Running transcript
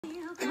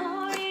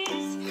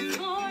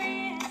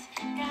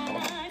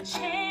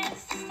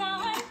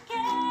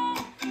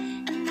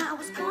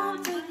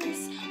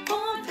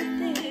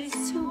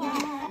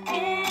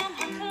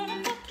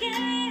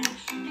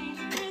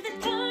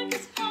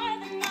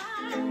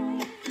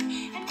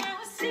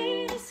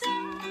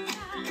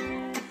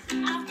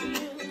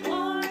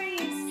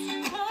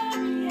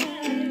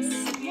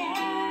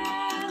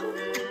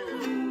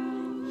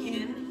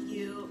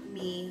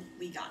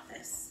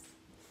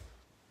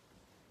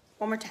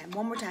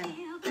time.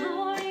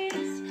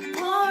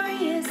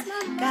 Glorious,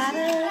 got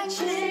a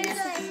chance.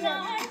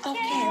 Okay,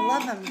 I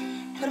love them.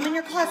 Put them in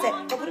your closet.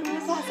 Go put them in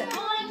your closet.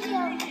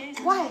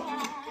 Why?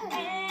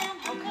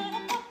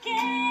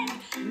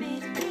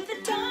 Made it through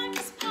the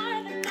darkest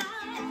part of the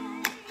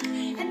night,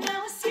 and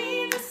now I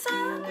see the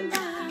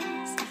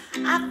sunrise.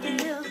 I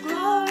feel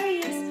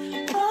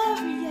glorious,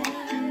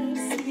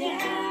 glorious,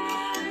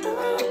 yeah.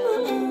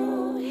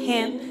 Ooh,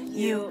 him,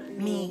 you,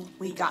 me,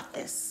 we got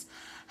this.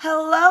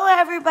 Hello,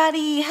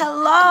 everybody.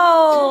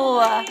 Hello.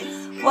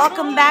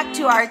 Welcome back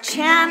to our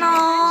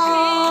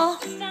channel.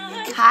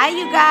 Hi,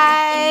 you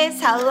guys.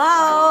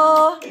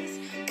 Hello.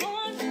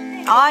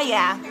 Oh,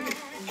 yeah.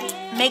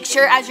 Make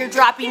sure as you're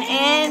dropping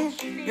in,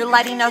 you're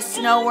letting us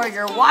know where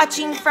you're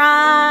watching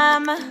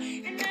from.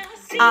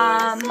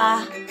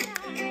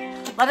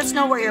 Let us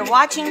know where you're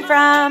watching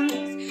from.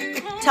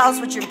 Tell us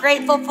what you're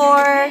grateful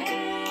for.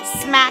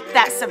 Smack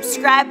that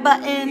subscribe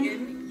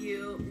button.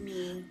 You,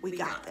 me, we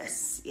got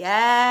this.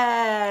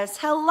 Yes.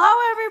 Hello,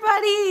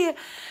 everybody.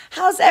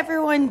 How's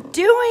everyone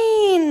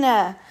doing?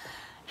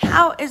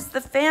 How is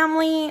the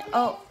family?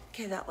 Oh,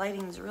 okay, that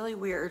lighting is really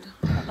weird.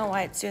 I don't know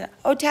why it's doing that.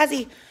 Oh,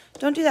 Tazzy,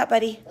 don't do that,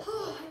 buddy.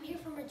 I'm here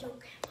for my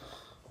joke.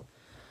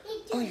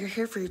 Oh, you're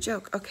here for your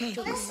joke. Okay.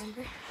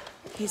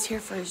 He's here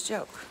for his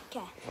joke.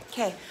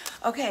 Okay.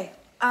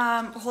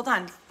 Hold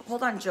on,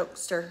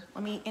 jokester.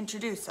 Let me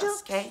introduce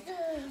us, okay?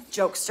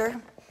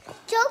 Jokester.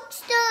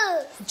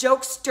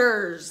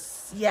 Jokesters.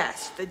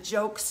 Yes, the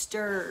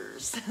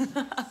jokesters.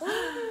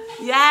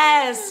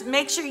 Yes,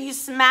 make sure you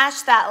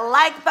smash that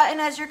like button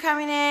as you're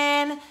coming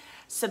in.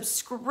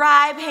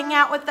 Subscribe, hang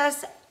out with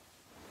us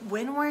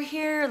when we're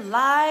here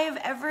live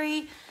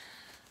a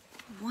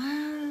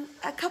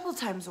couple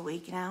times a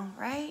week now,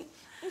 right?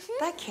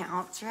 That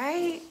counts,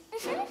 right?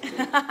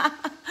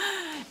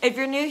 If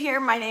you're new here,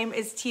 my name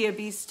is Tia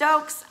B.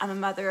 Stokes. I'm a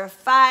mother of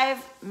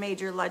 5,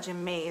 Major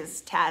Legend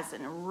Maze, Taz,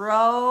 and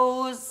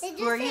Rose.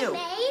 Who are you?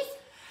 Maze?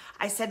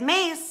 I said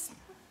Maze.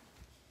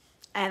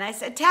 And I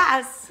said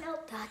Taz.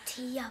 Nope. The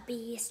Tia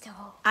B.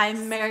 Stokes.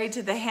 I'm married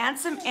to the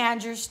handsome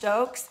Andrew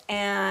Stokes,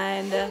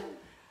 and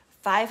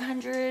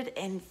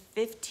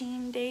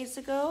 515 days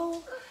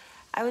ago,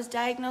 I was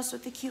diagnosed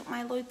with acute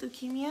myeloid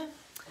leukemia.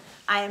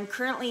 I am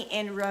currently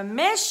in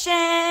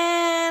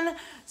remission,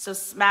 so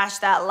smash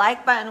that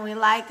like button. We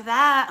like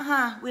that,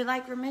 huh? We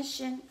like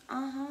remission.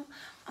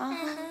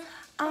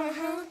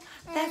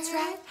 That's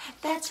right.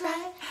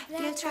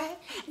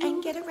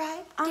 And get it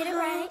right. Get it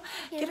right.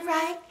 Get it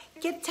right.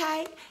 Get it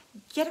tight.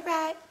 Get it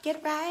right. Get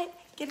it right.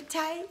 Get it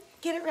tight.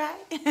 Get it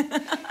right.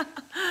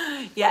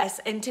 Yes,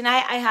 and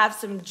tonight I have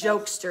some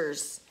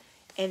jokesters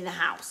in the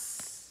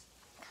house.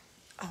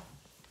 Oh.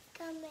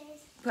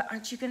 But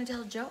aren't you going to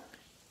tell a joke?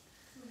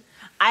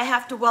 I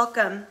have to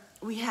welcome,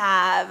 we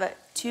have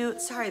 2,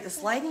 sorry,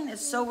 this lighting is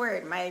so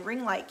weird. My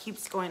ring light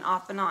keeps going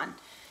off and on.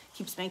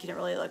 Keeps making it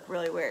really look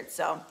really weird.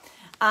 So,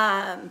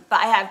 but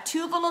I have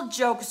 2 little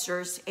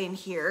jokesters in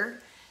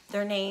here.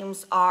 Their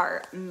names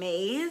are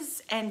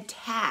Maze and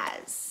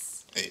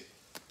Taz. Hey.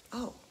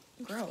 Oh,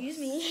 gross. Excuse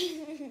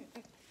me.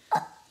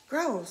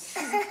 Gross.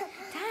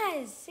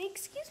 Taz,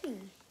 excuse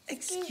me.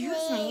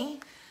 Excuse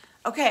me.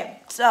 Okay,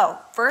 so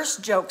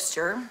first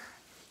jokester.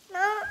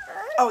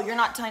 Oh, you're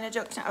not telling a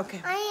joke now? Okay.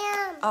 I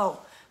am.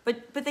 Oh,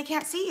 but they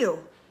can't see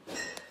you.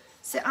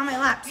 Sit on my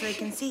lap so they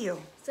can see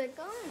you. Sit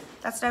on.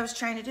 That's what I was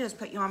trying to do, is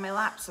put you on my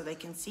lap so they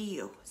can see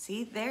you.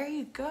 See, there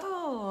you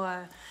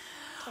go.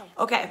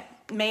 Okay,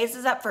 Maze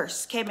is up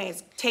first. Okay,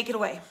 Maze, take it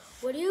away.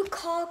 What do you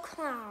call a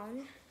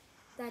clown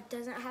that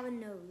doesn't have a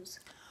nose?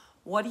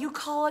 What do you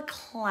call a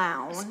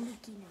clown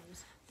Squeaky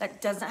nose.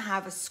 that doesn't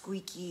have a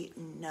squeaky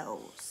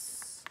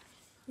nose?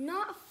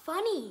 Not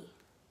funny.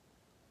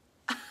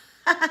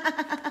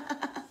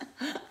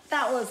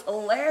 That was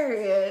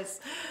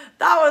hilarious.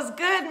 That was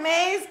good,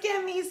 Maze.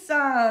 Give me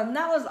some.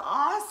 That was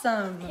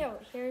awesome.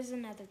 Here's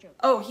another joke.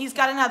 Oh, he's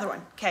got another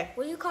one. Okay.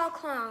 What do you call a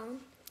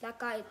clown that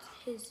got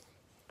his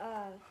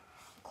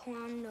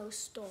clown nose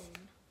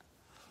stolen?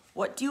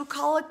 What do you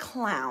call a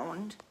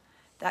clown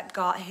that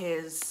got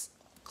his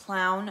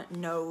clown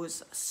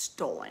nose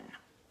stolen?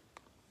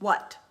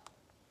 What?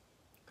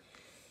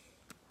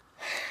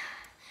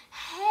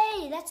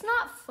 Hey, that's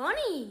not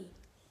funny.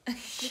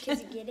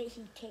 Because you get it,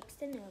 he takes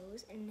the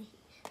nose and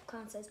the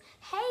clown says,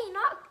 "Hey,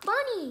 not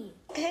funny."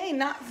 Hey,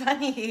 not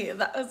funny.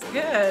 That was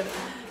good.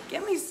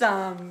 Give me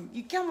some.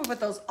 You come up with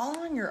those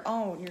all on your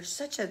own. You're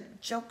such a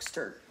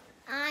jokester.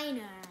 I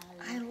know.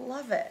 I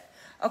love it.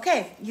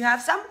 Okay, you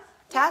have some?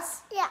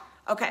 Taz? Yeah.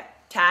 Okay,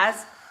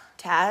 Taz.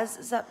 Taz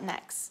is up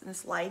next.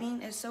 This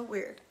lighting is so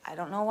weird. I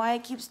don't know why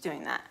it keeps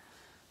doing that.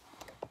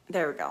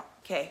 There we go.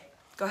 Okay,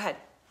 go ahead.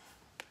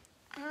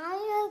 How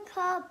do you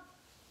call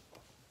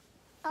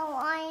a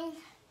lion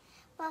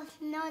with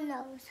no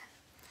nose?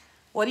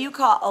 What do you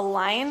call a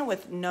lion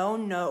with no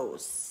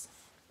nose?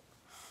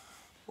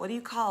 What do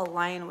you call a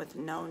lion with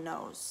no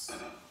nose?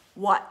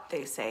 What,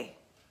 they say?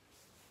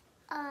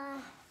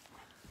 Hey,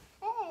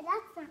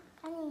 that's not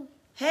funny.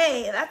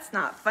 Hey, that's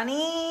not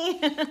funny.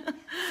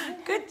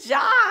 Good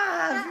job.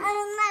 I'm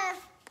not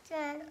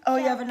Oh,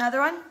 you have another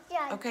one?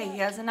 Yeah. Okay, he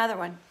has another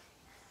one.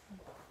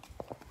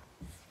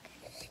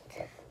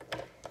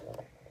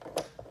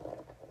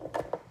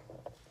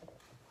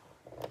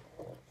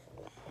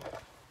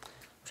 I'm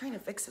trying to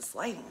fix this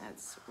lighting.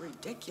 That's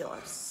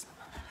ridiculous.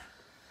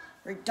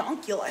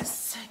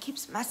 Redonkulous. It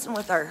keeps messing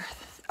with our...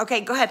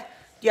 Okay, go ahead.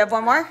 Do you have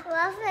one more?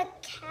 What's a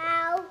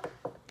cow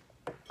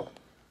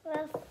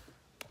with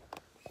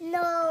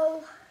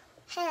no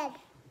head?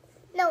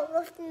 No,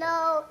 with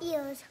no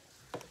ears.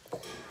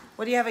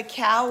 What do you have, a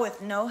cow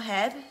with no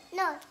head?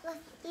 No, with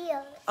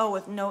ears. Oh,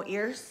 with no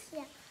ears?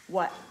 Yeah.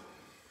 What?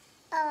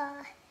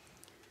 That's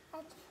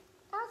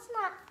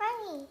not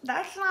funny.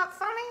 That's not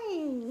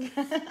funny.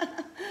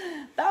 That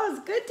was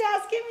good,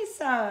 Taz. Give me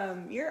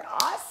some. You're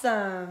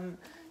awesome.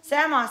 Say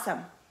I'm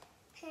awesome.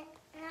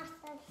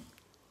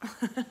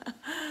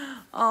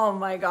 Oh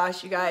my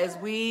gosh, you guys.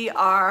 We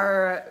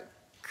are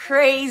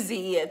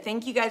crazy.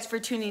 Thank you guys for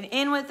tuning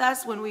in with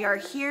us when we are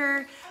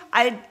here.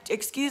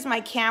 Excuse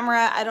my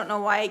camera. I don't know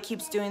why it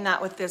keeps doing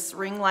that with this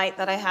ring light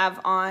that I have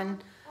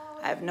on.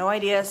 I have no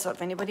idea. So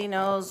if anybody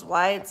knows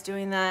why it's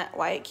doing that,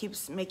 why it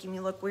keeps making me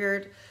look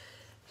weird,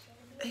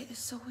 it is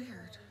so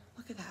weird.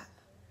 Look at that.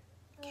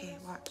 Okay,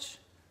 watch.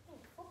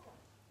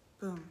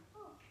 Boom.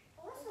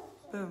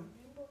 Boom.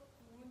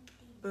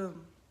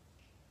 Boom.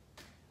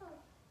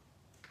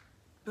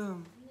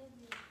 Boom.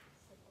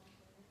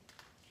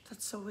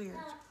 That's so weird,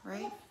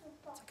 right?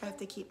 It's like I have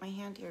to keep my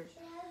hand here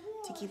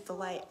to keep the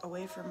light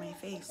away from my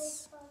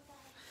face.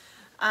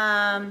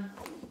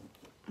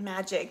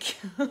 Magic.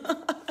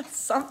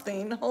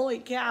 Something. Holy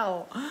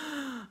cow.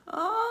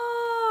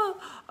 Oh.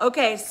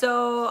 Okay,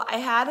 so I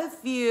had a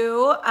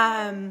few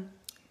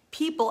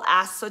people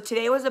ask. So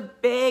today was a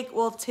big,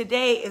 well,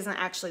 today isn't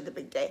actually the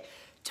big day.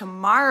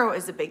 Tomorrow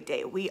is a big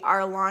day. We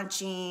are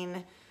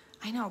launching,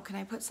 I know, can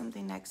I put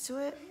something next to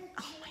it?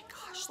 Oh my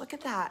gosh, look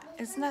at that.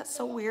 Isn't that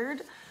so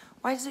weird?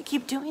 Why does it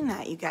keep doing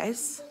that, you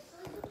guys?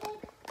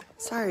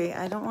 Sorry,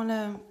 I don't want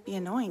to be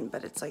annoying,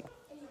 but it's like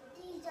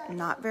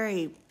not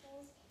very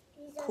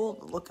cool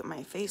to look at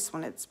my face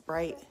when it's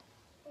bright.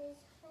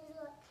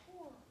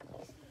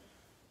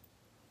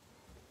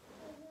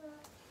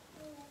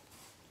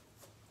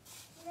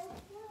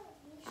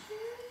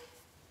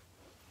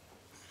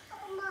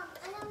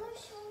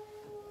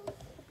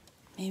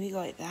 Maybe go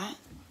like that.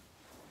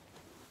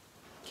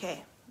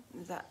 Okay,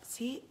 is that,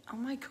 see? Oh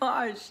my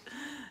gosh.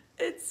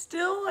 It's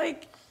still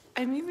like,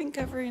 I'm even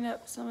covering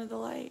up some of the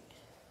light.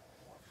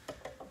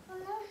 I'm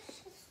gonna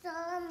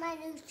show my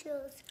new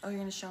shoes. Oh, you're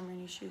gonna show them your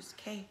new shoes,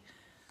 okay.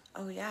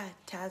 Oh yeah,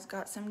 Taz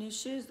got some new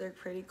shoes. They're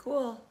pretty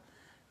cool.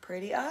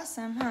 Pretty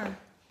awesome, huh?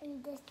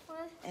 And this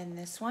one. And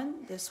this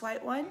one, this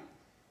white one.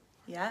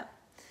 Yep.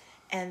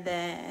 And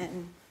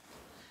then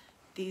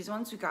these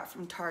ones we got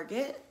from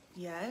Target.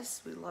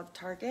 Yes, we love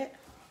Target.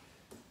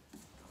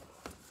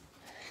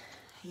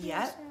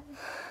 Yep.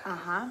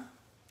 Uh-huh.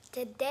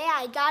 Today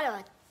I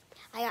got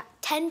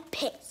 10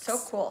 picks. So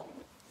cool.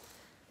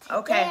 Today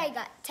Okay. I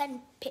got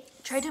 10 picks.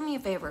 Try doing me a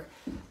favor.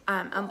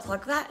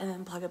 Unplug that and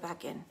then plug it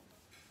back in.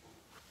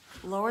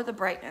 Lower the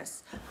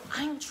brightness.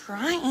 I'm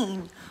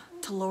trying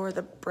to lower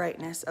the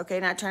brightness. Okay,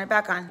 now turn it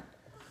back on.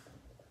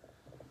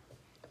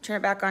 Turn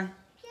it back on.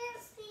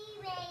 Can't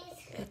see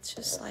rays. It's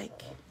just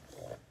like,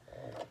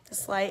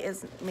 this light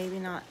is maybe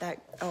not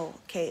that, oh,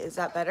 okay, is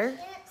that better?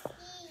 Can't see.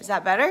 Is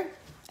that better?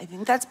 I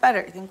think that's better.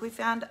 I think we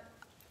found,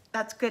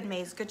 that's good,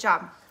 Maze, good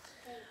job.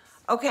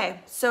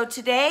 Okay, so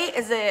today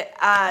is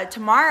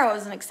tomorrow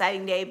is an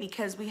exciting day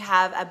because we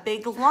have a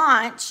big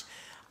launch.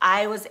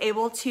 I was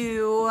able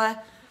to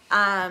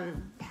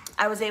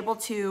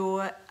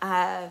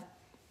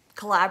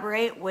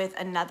collaborate with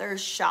another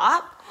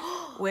shop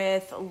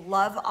with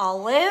Love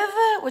Olive,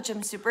 which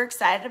I'm super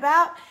excited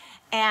about.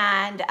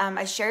 And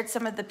I shared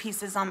some of the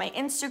pieces on my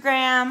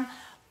Instagram,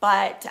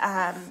 but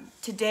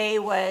today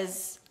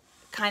was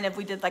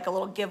we did like a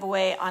little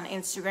giveaway on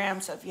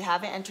Instagram. So if you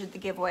haven't entered the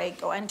giveaway,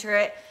 go enter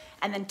it.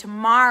 And then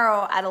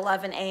tomorrow at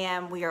 11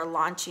 a.m. we are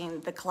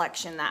launching the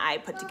collection that I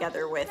put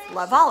together with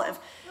Love Olive,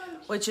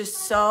 which is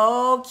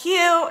so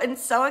cute and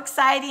so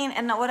exciting.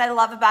 And what I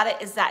love about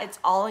it is that it's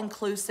all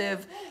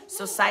inclusive.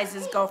 So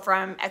sizes go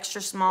from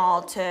extra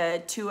small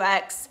to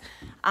 2X.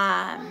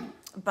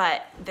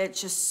 But they're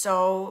just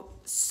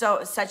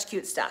such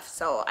cute stuff.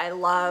 So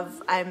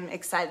I'm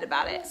excited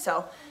about it.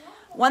 So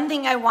one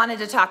thing I wanted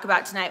to talk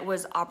about tonight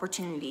was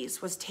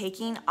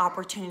taking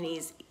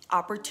opportunities,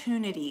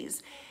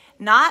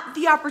 not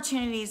the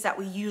opportunities that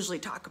we usually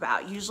talk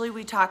about. Usually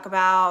we talk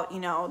about,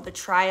 the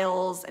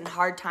trials and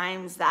hard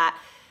times that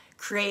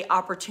create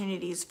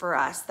opportunities for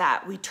us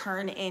that we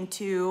turn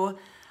into,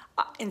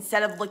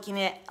 instead of looking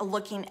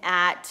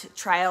at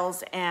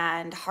trials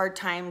and hard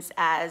times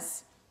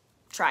as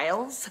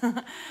trials,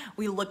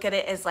 we look at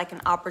it as like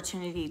an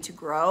opportunity to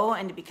grow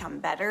and to become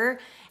better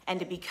and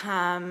to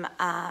become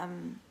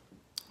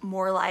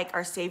more like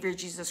our Savior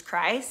Jesus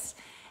Christ,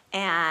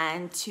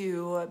 and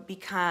to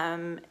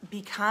become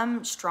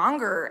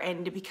stronger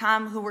and to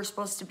become who we're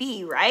supposed to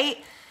be, right?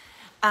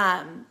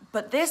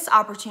 But this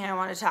opportunity I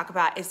want to talk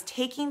about is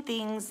taking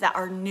things that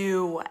are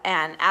new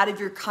and out of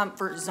your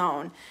comfort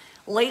zone.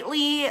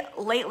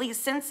 Lately,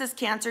 since this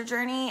cancer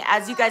journey,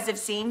 as you guys have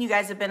seen, you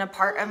guys have been a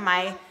part of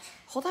my,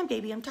 hold on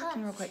baby, I'm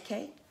talking real quick,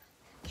 okay?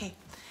 Okay.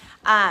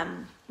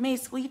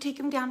 Mace, will you take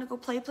him down to go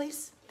play,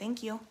 please?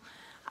 Thank you.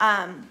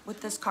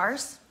 With this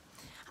cars.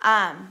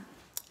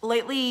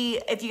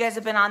 Lately, if you guys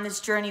have been on this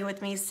journey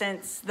with me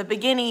since the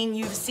beginning,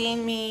 you've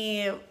seen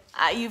me,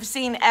 you've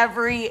seen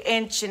every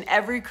inch and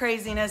every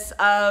craziness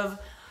of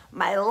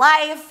my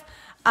life.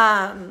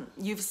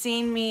 You've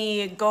seen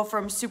me go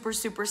from super,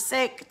 super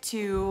sick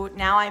to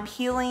now I'm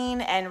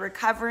healing and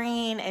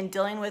recovering and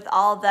dealing with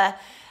all the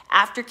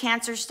after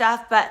cancer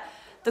stuff. But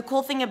the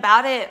cool thing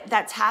about it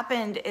that's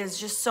happened is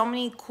just so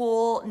many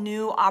cool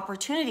new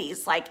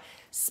opportunities, like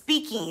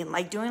speaking,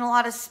 like doing a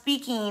lot of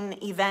speaking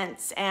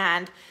events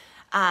and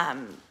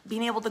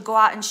being able to go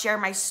out and share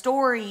my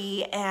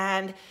story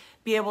and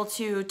be able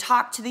to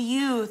talk to the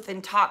youth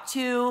and talk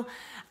to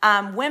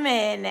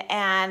women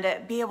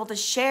and be able to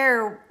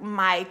share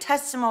my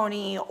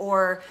testimony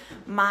or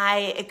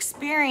my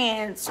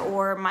experience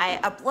or my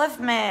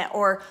upliftment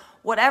or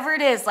whatever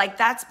it is. Like,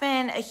 that's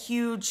been a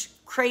huge,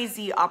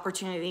 crazy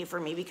opportunity for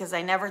me because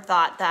I never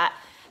thought that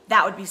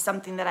that would be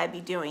something that I'd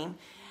be doing,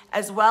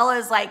 as well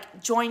as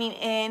like joining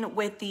in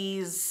with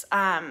these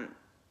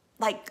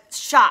like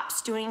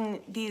shops,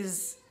 doing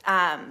these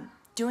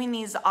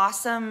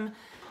awesome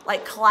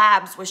like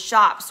collabs with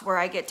shops where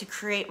I get to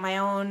create my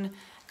own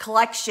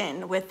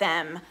collection with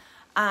them.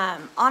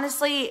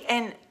 Honestly,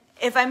 and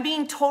if I'm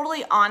being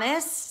totally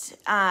honest,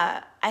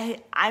 I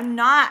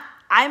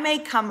may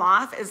come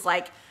off as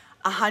like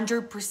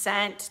 100%,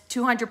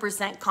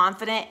 200%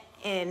 confident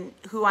in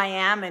who I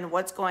am and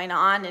what's going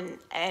on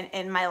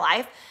in my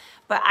life,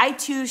 but I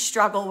too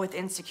struggle with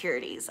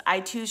insecurities.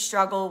 I too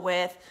struggle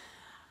with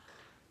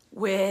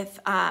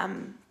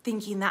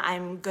thinking that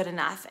I'm good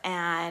enough,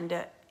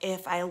 and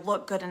if I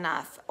look good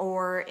enough,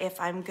 or if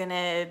I'm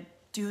gonna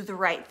do the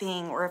right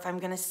thing, or if I'm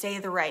gonna say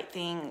the right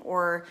thing,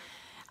 or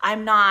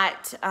I'm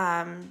not,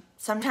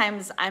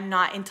 sometimes I'm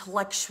not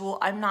intellectual,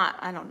 I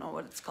don't know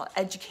what it's called,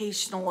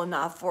 educational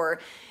enough or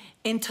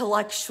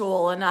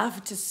intellectual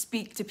enough to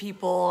speak to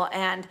people.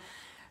 And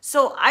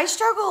so I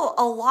struggle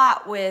a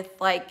lot with,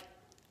 like,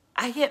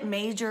 I get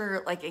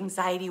major like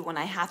anxiety when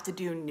I have to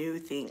do new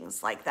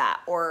things like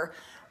that, or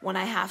when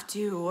I have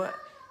to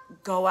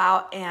go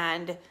out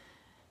and,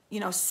 you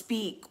know,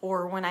 speak,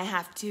 or when I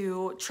have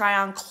to try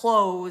on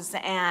clothes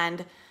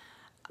and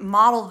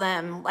model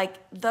them. Like,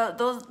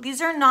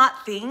 these are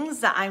not things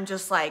that I'm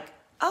just like,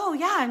 oh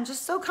yeah, I'm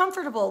just so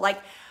comfortable.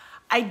 Like,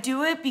 I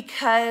do it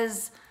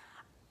because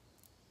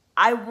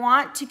I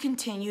want to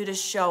continue to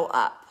show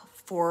up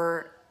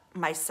for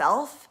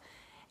myself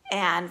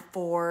and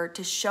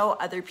to show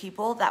other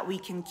people that we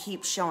can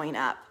keep showing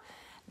up,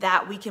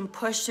 that we can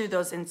push through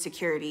those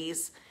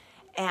insecurities,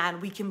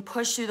 and we can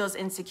push through those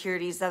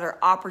insecurities that are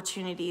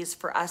opportunities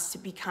for us to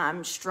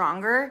become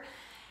stronger.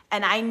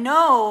 And I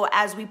know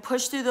as we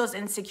push through those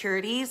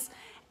insecurities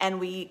and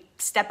we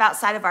step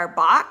outside of our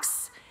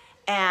box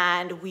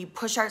and we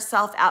push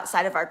ourselves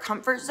outside of our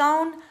comfort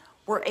zone,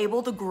 we're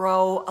able to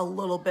grow a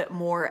little bit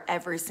more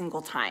every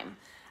single time.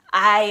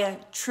 I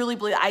truly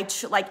believe,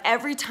 like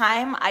every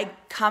time I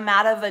come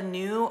out of a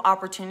new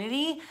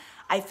opportunity,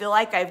 I feel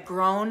like I've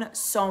grown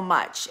so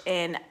much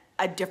in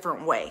a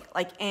different way,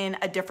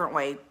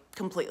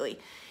 completely.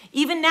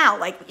 Even now,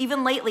 like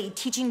even lately,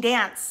 teaching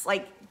dance,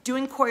 like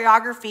doing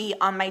choreography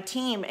on my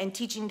team and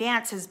teaching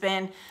dance has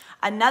been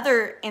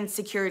another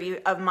insecurity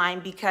of mine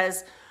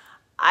because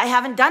I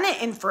haven't done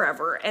it in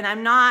forever, and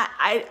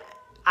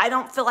I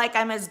don't feel like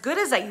I'm as good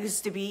as I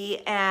used to be,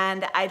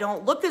 and I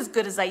don't look as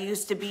good as I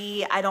used to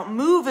be. I don't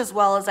move as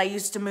well as I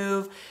used to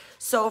move.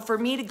 So for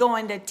me to go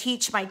in to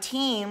teach my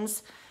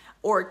teams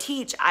or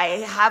teach, I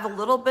have a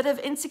little bit of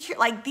insecure.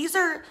 Like, these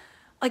are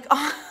like,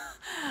 oh,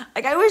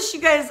 like I wish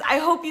you guys, I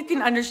hope you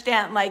can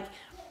understand, like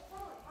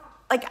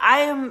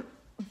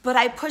but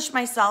I push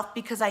myself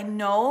because I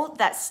know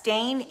that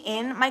staying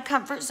in my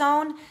comfort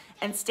zone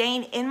and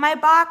staying in my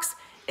box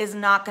is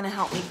not gonna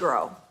help me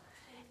grow,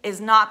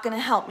 is not gonna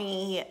help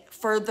me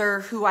further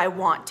who I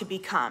want to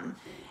become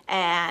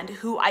and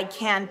who I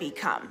can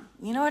become.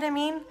 You know what I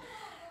mean?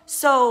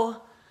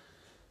 So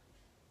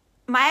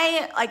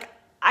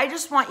I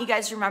just want you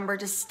guys to remember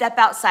to step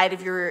outside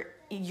of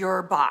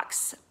your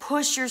box.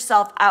 Push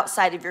yourself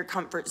outside of your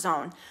comfort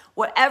zone.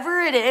 Whatever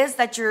it is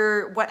that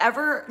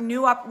whatever,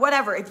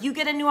 if you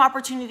get a new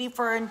opportunity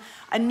for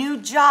a new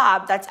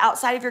job that's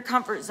outside of your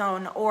comfort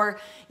zone, or,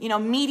 you know,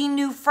 meeting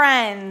new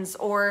friends,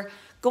 or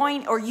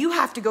you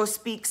have to go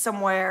speak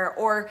somewhere,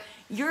 or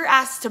you're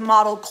asked to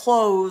model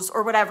clothes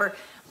or whatever,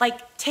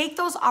 like, take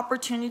those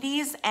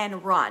opportunities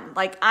and run.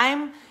 Like,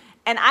 I'm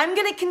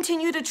gonna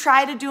continue to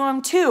try to do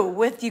them too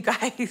with you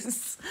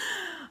guys.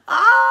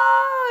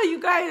 You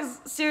guys,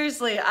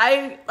 seriously,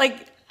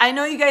 I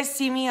know you guys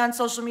see me on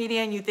social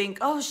media and you think,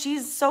 oh,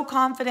 she's so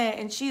confident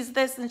and she's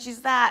this and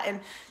she's that and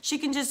she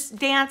can just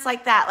dance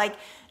like that. Like,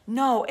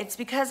 no, it's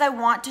because I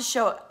want to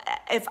show,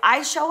 if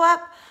I show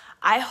up,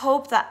 I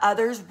hope that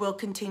others will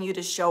continue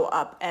to show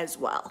up as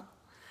well.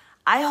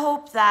 I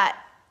hope that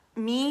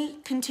me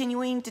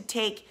continuing to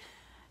take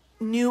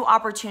new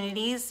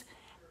opportunities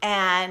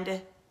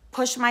and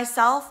push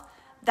myself,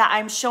 that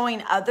I'm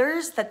showing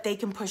others that they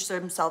can push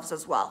themselves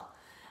as well,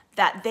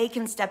 that they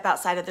can step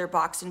outside of their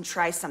box and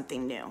try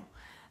something new,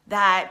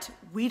 that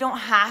we don't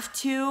have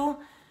to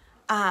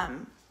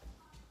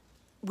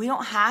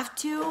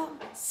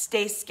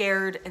stay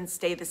scared and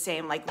stay the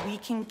same. Like, we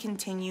can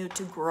continue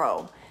to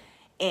grow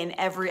in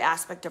every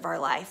aspect of our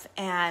life.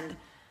 And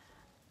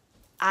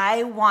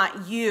I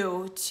want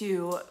you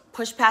to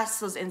push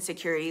past those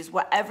insecurities,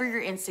 whatever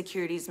your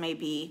insecurities may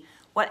be,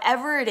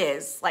 whatever it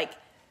is. Like,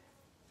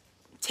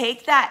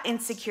 take that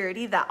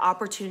insecurity, that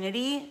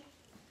opportunity.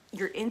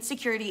 Your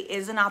insecurity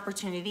is an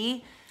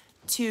opportunity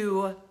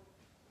to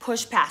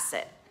push past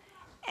it.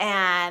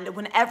 And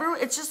whenever,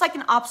 it's just like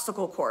an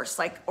obstacle course,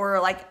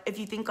 or if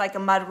you think like a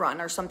mud run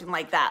or something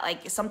like that,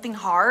 like something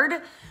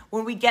hard,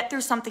 when we get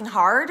through something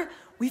hard,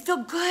 we feel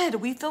good,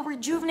 we feel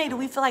rejuvenated,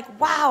 we feel like,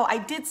 wow, I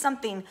did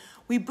something.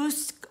 We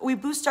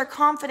boost our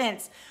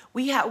confidence.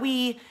 We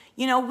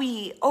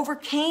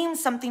overcame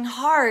something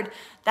hard,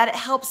 that it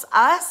helps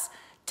us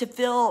to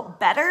feel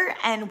better,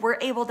 and we're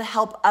able to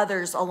help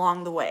others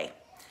along the way.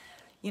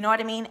 You know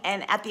what I mean?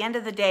 And at the end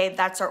of the day,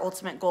 that's our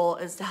ultimate goal,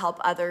 is to help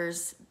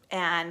others.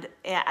 And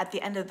at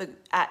the end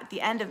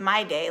of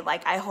my day,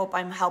 like, I hope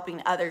I'm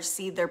helping others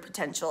see their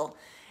potential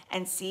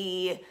and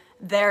see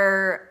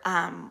their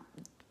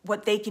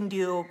what they can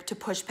do to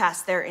push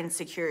past their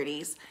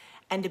insecurities,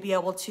 and to be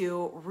able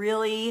to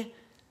really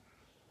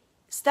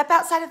step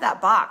outside of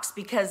that box,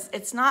 because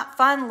it's not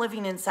fun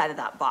living inside of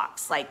that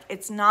box. Like,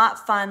 it's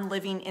not fun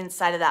living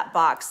inside of that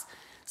box.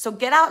 So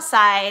get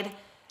outside,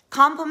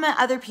 compliment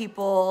other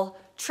people,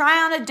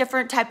 try on a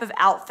different type of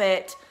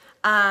outfit,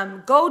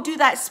 go do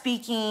that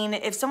speaking.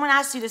 If someone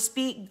asks you to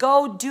speak,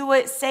 go do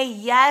it. Say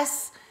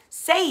yes.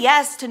 Say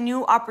yes to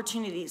new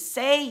opportunities.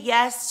 Say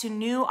yes to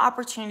new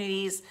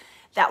opportunities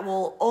that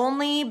will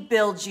only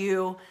build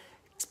you,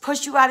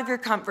 push you out of your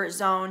comfort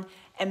zone,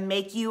 and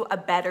make you a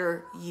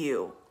better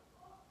you.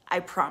 I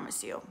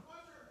promise you.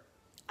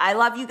 I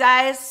love you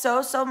guys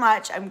so, so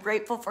much. I'm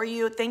grateful for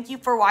you. Thank you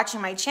for watching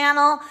my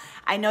channel.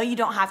 I know you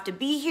don't have to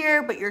be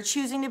here, but you're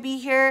choosing to be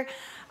here.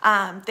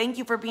 Thank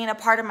you for being a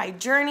part of my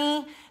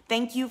journey.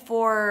 Thank you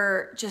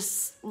for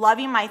just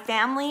loving my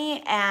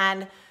family,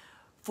 and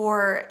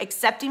for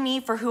accepting me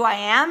for who I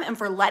am, and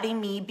for letting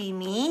me be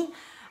me.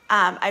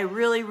 I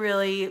really,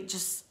 really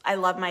I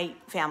love my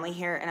family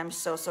here, and I'm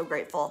so, so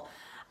grateful.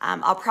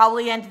 I'll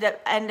probably end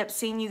up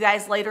seeing you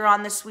guys later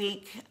on this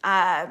week.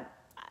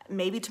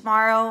 Maybe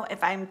tomorrow.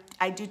 If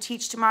I do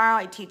teach tomorrow.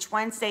 I teach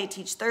Wednesday, I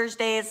teach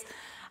Thursdays.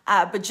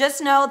 But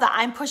just know that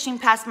I'm pushing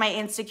past my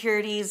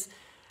insecurities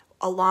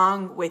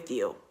along with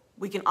you.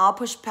 We can all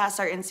push past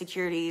our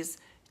insecurities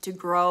to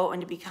grow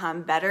and to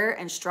become better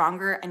and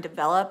stronger and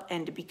develop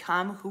and to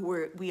become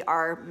who we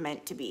are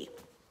meant to be.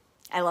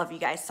 I love you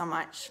guys so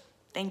much.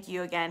 Thank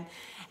you again.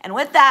 And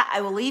with that,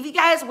 I will leave you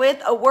guys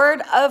with a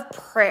word of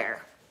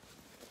prayer.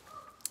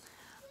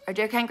 Our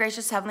dear, kind,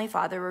 gracious Heavenly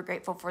Father, we're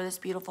grateful for this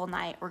beautiful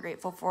night. We're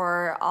grateful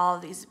for all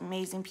of these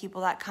amazing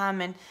people that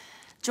come and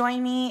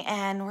join me,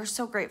 and we're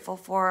so grateful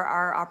for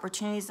our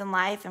opportunities in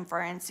life and for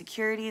our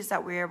insecurities,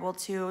 that we're able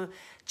to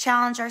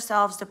challenge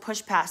ourselves to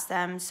push past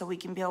them so we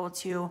can be able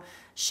to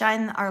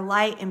shine our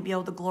light and be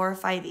able to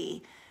glorify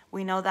Thee.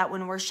 We know that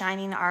when we're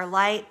shining our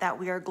light, that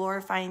we are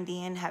glorifying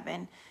Thee in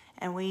heaven,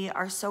 and we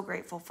are so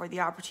grateful for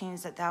the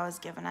opportunities that Thou has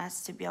given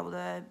us to be able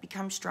to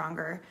become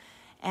stronger.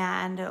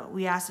 And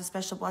we ask a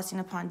special blessing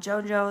upon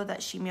JoJo,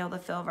 that she may be able to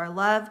feel of our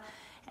love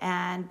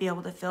and be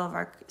able to feel of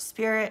our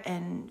spirit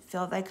and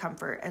feel Thy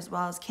comfort, as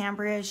well as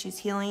Cambria, she's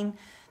healing,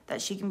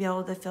 that she can be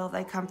able to feel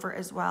Thy comfort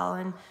as well,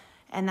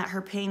 and that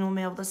her pain will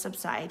be able to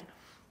subside.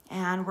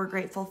 And we're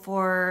grateful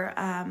for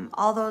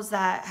all those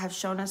that have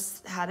shown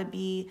us how to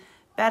be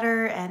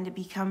better and to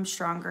become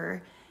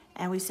stronger.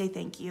 And we say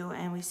thank you,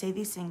 and we say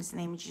these things in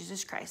the name of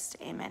Jesus Christ.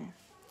 Amen.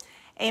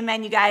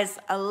 Amen, you guys.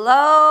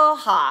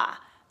 Aloha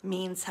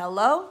means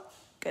hello,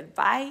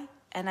 goodbye,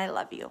 and I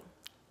love you.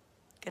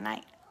 Good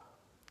night.